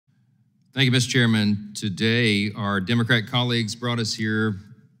Thank you, Mr. Chairman. Today, our Democrat colleagues brought us here.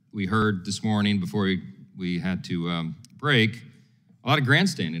 We heard this morning before we had to break a lot of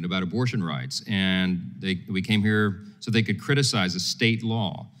grandstanding about abortion rights, and we came here so they could criticize a state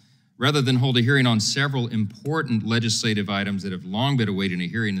law. Rather than hold a hearing on several important legislative items that have long been awaiting a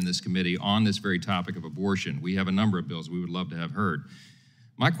hearing in this committee on this very topic of abortion, we have a number of bills we would love to have heard.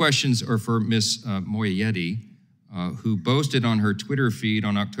 My questions are for Ms. Moyeti, who boasted on her Twitter feed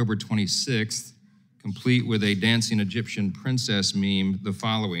on October 26th, complete with a dancing Egyptian princess meme, the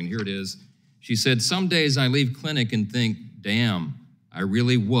following. Here it is. She said, "Some days I leave clinic and think, damn, I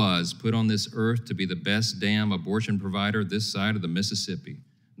really was put on this earth to be the best damn abortion provider this side of the Mississippi.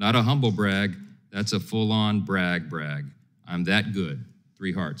 Not a humble brag, that's a full-on brag. I'm that good."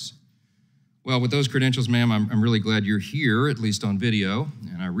 3 hearts. Well, with those credentials, ma'am, I'm really glad you're here, at least on video,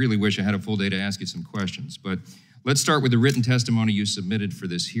 and I really wish I had a full day to ask you some questions. But let's start with the written testimony you submitted for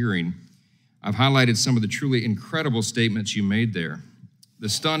this hearing. I've highlighted some of the truly incredible statements you made there. The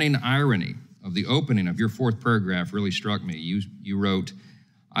stunning irony of the opening of your 4th paragraph really struck me. You wrote,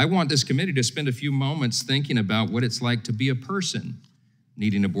 "I want this committee to spend a few moments thinking about what it's like to be a person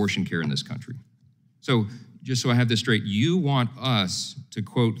needing abortion care in this country." So just so I have this straight, you want us to,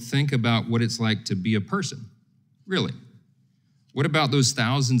 quote, think about what it's like to be a person. Really? What about those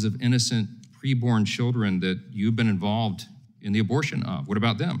thousands of innocent preborn children that you've been involved in the abortion of? What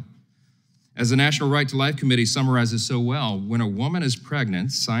about them? As the National Right to Life Committee summarizes so well, when a woman is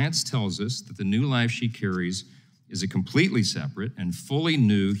pregnant, science tells us that the new life she carries is a completely separate and fully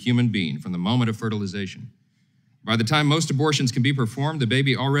new human being from the moment of fertilization. By the time most abortions can be performed, the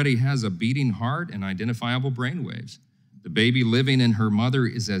baby already has a beating heart and identifiable brain waves. The baby living in her mother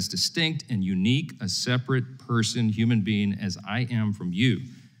is as distinct and unique a separate person, human being, as I am from you.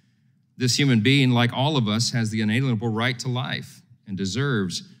 This human being, like all of us, has the inalienable right to life and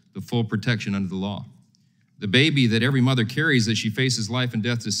deserves the full protection under the law. The baby that every mother carries as she faces life and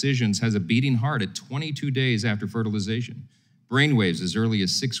death decisions has a beating heart at 22 days after fertilization, brainwaves as early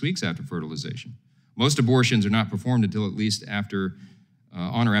as 6 weeks after fertilization. Most abortions are not performed until at least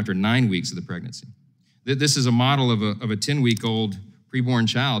on or after 9 weeks of the pregnancy. This is a model of a 10-week-old preborn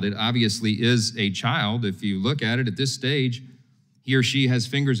child. It obviously is a child. If you look at it at this stage, he or she has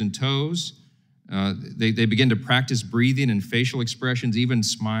fingers and toes. They begin to practice breathing and facial expressions, even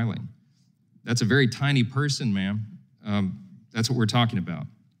smiling. That's a very tiny person, ma'am. That's what we're talking about.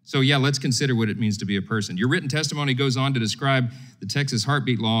 So yeah, let's consider what it means to be a person. Your written testimony goes on to describe the Texas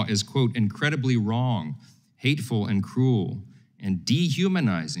heartbeat law as, quote, incredibly wrong, hateful and cruel, and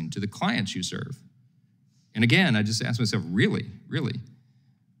dehumanizing to the clients you serve. And again, I just ask myself, really?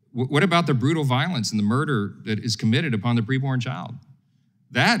 What about the brutal violence and the murder that is committed upon the preborn child?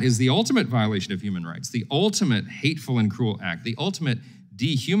 That is the ultimate violation of human rights, the ultimate hateful and cruel act, the ultimate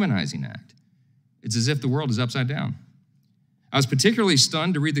dehumanizing act. It's as if the world is upside down. I was particularly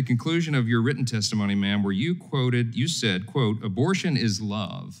stunned to read the conclusion of your written testimony, ma'am, where you said, quote, "Abortion is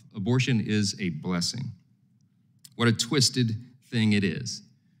love. Abortion is a blessing." What a twisted thing it is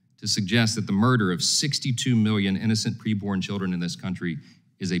to suggest that the murder of 62 million innocent preborn children in this country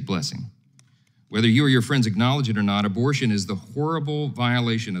is a blessing. Whether you or your friends acknowledge it or not, abortion is the horrible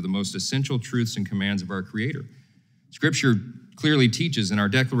violation of the most essential truths and commands of our Creator. Scripture clearly teaches, and our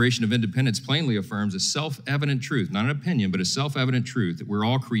Declaration of Independence plainly affirms, a self-evident truth, not an opinion, but a self-evident truth, that we're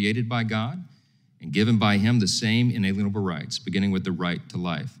all created by God and given by Him the same inalienable rights, beginning with the right to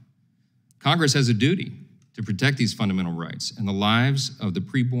life. Congress has a duty to protect these fundamental rights and the lives of the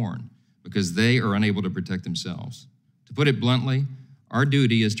preborn because they are unable to protect themselves. To put it bluntly, our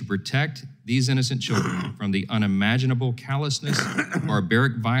duty is to protect these innocent children from the unimaginable callousness,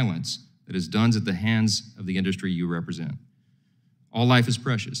 barbaric violence that is done at the hands of the industry you represent. All life is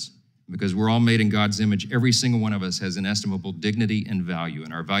precious. Because we're all made in God's image, every single one of us has inestimable dignity and value,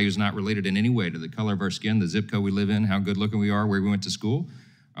 and our value is not related in any way to the color of our skin, the zip code we live in, how good looking we are, where we went to school.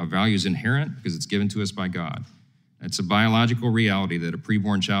 Our value is inherent because it's given to us by God. It's a biological reality that a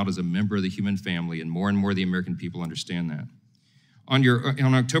preborn child is a member of the human family, and more the American people understand that. On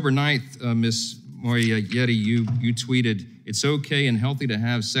October 9th, Ms. Moyeti, you tweeted, "It's okay and healthy to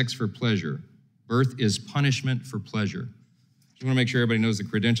have sex for pleasure. Birth is punishment for pleasure." I want to make sure everybody knows the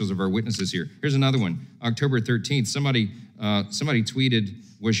credentials of our witnesses here. Here's another one. October 13th, somebody tweeted,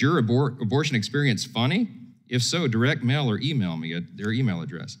 "Was your abortion experience funny? If so, direct mail or email me at their email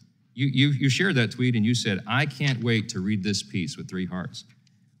address." You shared that tweet and you said, "I can't wait to read this piece," with 3 hearts.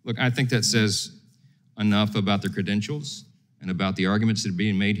 Look, I think that says enough about the credentials and about the arguments that are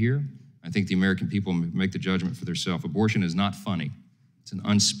being made here. I think the American people make the judgment for themselves. Abortion is not funny. It's an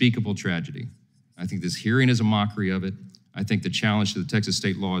unspeakable tragedy. I think this hearing is a mockery of it. I think the challenge to the Texas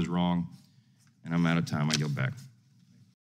state law is wrong. And I'm out of time. I yield back.